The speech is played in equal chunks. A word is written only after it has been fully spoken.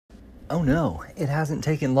Oh no, it hasn't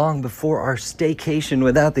taken long before our staycation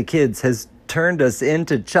without the kids has turned us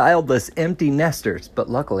into childless, empty nesters. But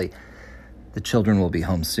luckily, the children will be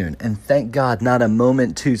home soon. And thank God, not a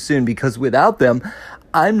moment too soon, because without them,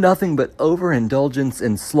 I'm nothing but overindulgence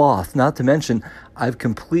and sloth. Not to mention, I've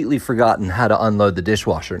completely forgotten how to unload the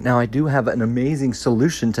dishwasher. Now, I do have an amazing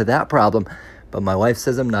solution to that problem, but my wife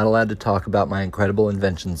says I'm not allowed to talk about my incredible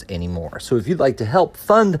inventions anymore. So if you'd like to help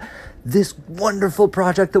fund this wonderful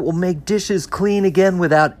project that will make dishes clean again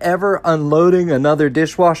without ever unloading another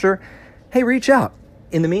dishwasher, hey, reach out.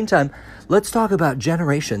 In the meantime, let's talk about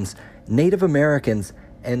generations, Native Americans,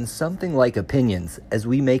 and something like opinions as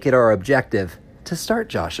we make it our objective to start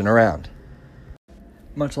joshing around.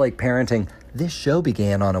 Much like parenting, this show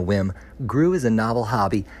began on a whim, grew as a novel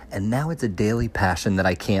hobby, and now it's a daily passion that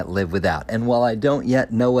I can't live without. And while I don't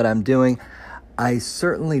yet know what I'm doing, I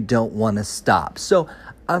certainly don't want to stop. So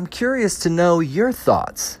I'm curious to know your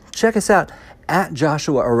thoughts. Check us out at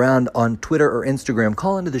Joshua Around on Twitter or Instagram.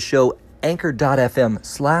 Call into the show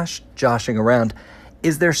anchor.fm/joshingaround.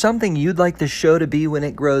 Is there something you'd like the show to be when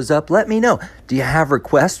it grows up? Let me know. Do you have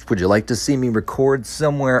requests? Would you like to see me record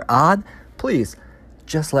somewhere odd? Please,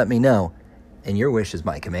 just let me know. And your wish is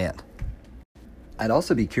my command. I'd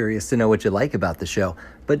also be curious to know what you like about the show,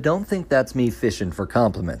 but don't think that's me fishing for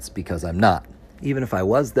compliments, because I'm not. Even if I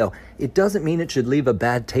was, though, it doesn't mean it should leave a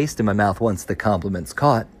bad taste in my mouth once the compliment's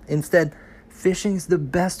caught. Instead, fishing's the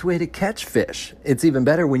best way to catch fish. It's even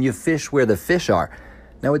better when you fish where the fish are.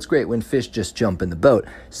 Now, it's great when fish just jump in the boat.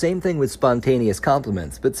 Same thing with spontaneous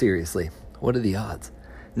compliments, but seriously, what are the odds?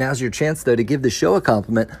 Now's your chance, though, to give the show a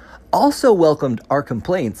compliment. Also welcomed our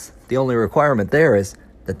complaints. The only requirement there is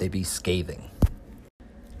that they be scathing.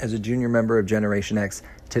 As a junior member of Generation X,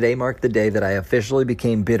 today marked the day that I officially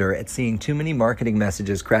became bitter at seeing too many marketing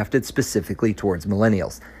messages crafted specifically towards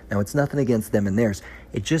millennials. Now, it's nothing against them and theirs.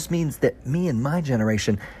 It just means that me and my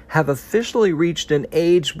generation have officially reached an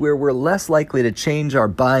age where we're less likely to change our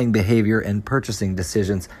buying behavior and purchasing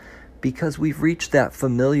decisions because we've reached that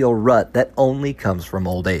familial rut that only comes from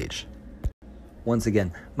old age. Once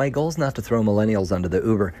again, my goal is not to throw millennials under the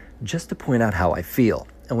Uber, just to point out how I feel.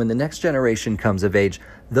 And when the next generation comes of age,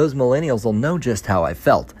 those millennials will know just how I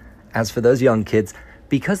felt. As for those young kids,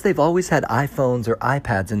 because they've always had iPhones or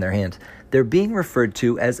iPads in their hands, they're being referred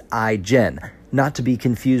to as iGen, not to be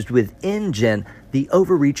confused with InGen, the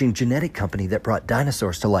overreaching genetic company that brought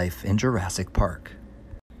dinosaurs to life in Jurassic Park.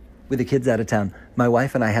 With the kids out of town, my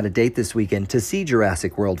wife and I had a date this weekend to see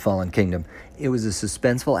Jurassic World Fallen Kingdom. It was a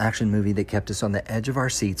suspenseful action movie that kept us on the edge of our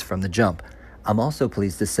seats from the jump. I'm also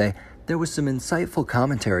pleased to say there was some insightful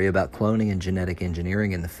commentary about cloning and genetic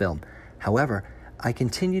engineering in the film. However, I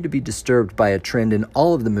continue to be disturbed by a trend in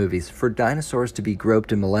all of the movies for dinosaurs to be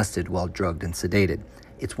groped and molested while drugged and sedated.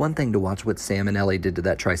 It's one thing to watch what Sam and Ellie did to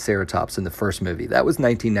that Triceratops in the first movie. That was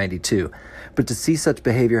 1992. But to see such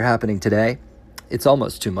behavior happening today, it's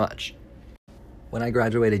almost too much. When I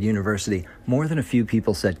graduated university, more than a few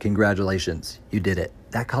people said, "Congratulations, you did it."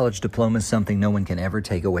 That college diploma is something no one can ever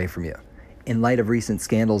take away from you. In light of recent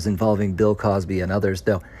scandals involving Bill Cosby and others,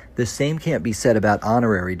 though, the same can't be said about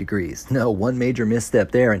honorary degrees. No, one major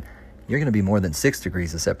misstep there, and you're going to be more than 6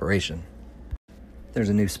 degrees of separation. There's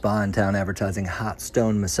a new spa in town advertising hot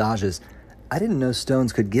stone massages. I didn't know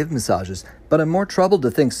stones could give massages, but I'm more troubled to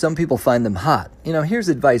think some people find them hot. You know, here's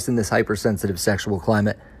advice in this hypersensitive sexual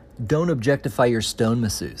climate. Don't objectify your stone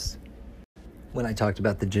masseuse. When I talked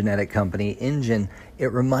about the genetic company InGen,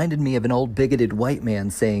 it reminded me of an old bigoted white man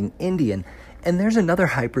saying Indian. And there's another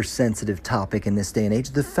hypersensitive topic in this day and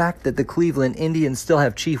age, the fact that the Cleveland Indians still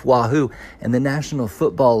have Chief Wahoo and the National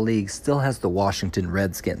Football League still has the Washington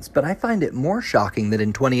Redskins. But I find it more shocking that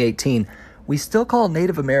in 2018, we still call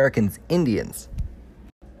Native Americans Indians.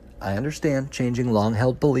 I understand changing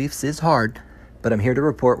long-held beliefs is hard, but I'm here to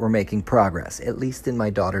report we're making progress, at least in my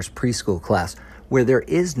daughter's preschool class, where there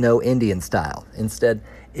is no Indian style. Instead,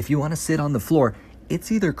 if you want to sit on the floor,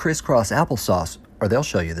 it's either crisscross applesauce or they'll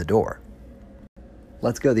show you the door.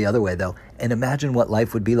 Let's go the other way, though, and imagine what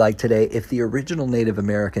life would be like today if the original Native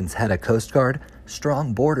Americans had a Coast Guard,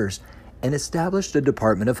 strong borders, and established a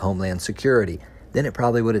Department of Homeland Security. Then it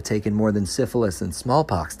probably would have taken more than syphilis and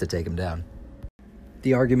smallpox to take them down.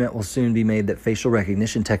 The argument will soon be made that facial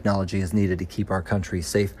recognition technology is needed to keep our country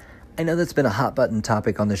safe. I know that's been a hot-button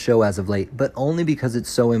topic on the show as of late, but only because it's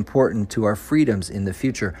so important to our freedoms in the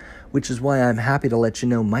future, which is why I'm happy to let you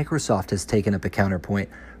know Microsoft has taken up a counterpoint,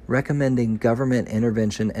 recommending government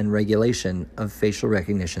intervention and regulation of facial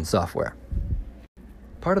recognition software.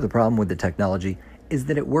 Part of the problem with the technology is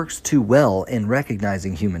that it works too well in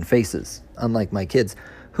recognizing human faces. Unlike my kids,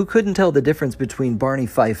 who couldn't tell the difference between Barney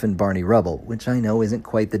Fife and Barney Rubble, which I know isn't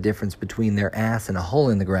quite the difference between their ass and a hole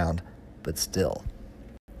in the ground, but still.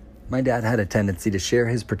 My dad had a tendency to share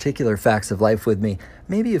his particular facts of life with me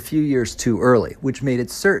maybe a few years too early, which made it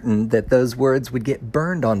certain that those words would get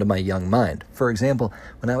burned onto my young mind. For example,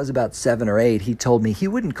 when I was about 7 or 8, he told me he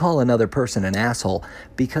wouldn't call another person an asshole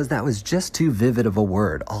because that was just too vivid of a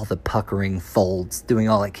word, all the puckering folds, doing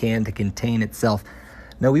all it can to contain itself.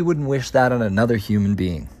 No, we wouldn't wish that on another human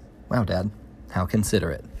being. Wow, Dad, how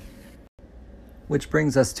considerate. Which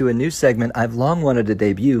brings us to a new segment I've long wanted to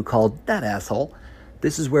debut called That Asshole.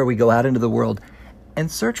 This is where we go out into the world and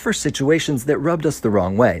search for situations that rubbed us the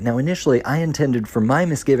wrong way. Now, initially, I intended for my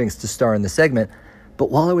misgivings to star in the segment, but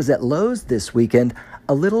while I was at Lowe's this weekend,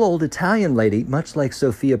 a little old Italian lady, much like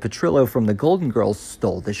Sophia Petrillo from The Golden Girls,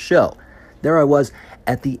 stole the show. There I was,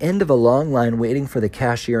 at the end of a long line waiting for the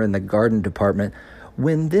cashier in the garden department,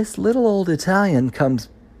 when this little old Italian comes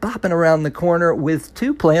bopping around the corner with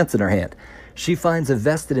 2 plants in her hand. She finds a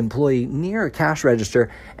vested employee near a cash register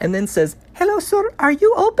and then says, "Hello, sir, are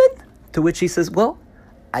you open?" To which he says, "Well,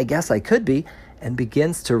 I guess I could be," and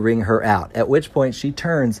begins to ring her out, at which point she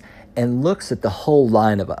turns and looks at the whole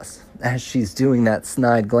line of us. As she's doing that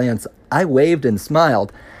snide glance, I waved and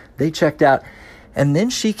smiled. They checked out, and then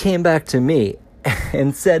she came back to me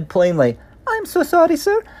and said plainly, "I'm so sorry,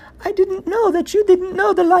 sir. I didn't know that you didn't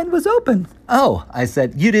know the line was open." "Oh," I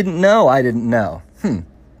said, "you didn't know I didn't know.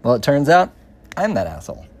 Well, it turns out I'm that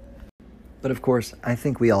asshole." But of course, I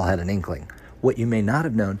think we all had an inkling. What you may not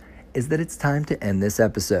have known is that it's time to end this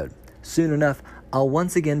episode. Soon enough, I'll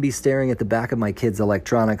once again be staring at the back of my kids'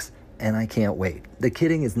 electronics, and I can't wait. The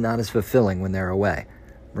kidding is not as fulfilling when they're away.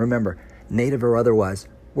 Remember, native or otherwise,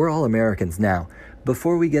 we're all Americans now.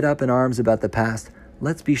 Before we get up in arms about the past,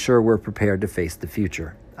 let's be sure we're prepared to face the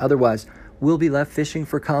future. Otherwise, we'll be left fishing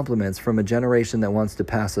for compliments from a generation that wants to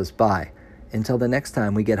pass us by. Until the next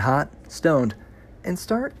time we get hot, stoned, and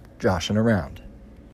start joshing around.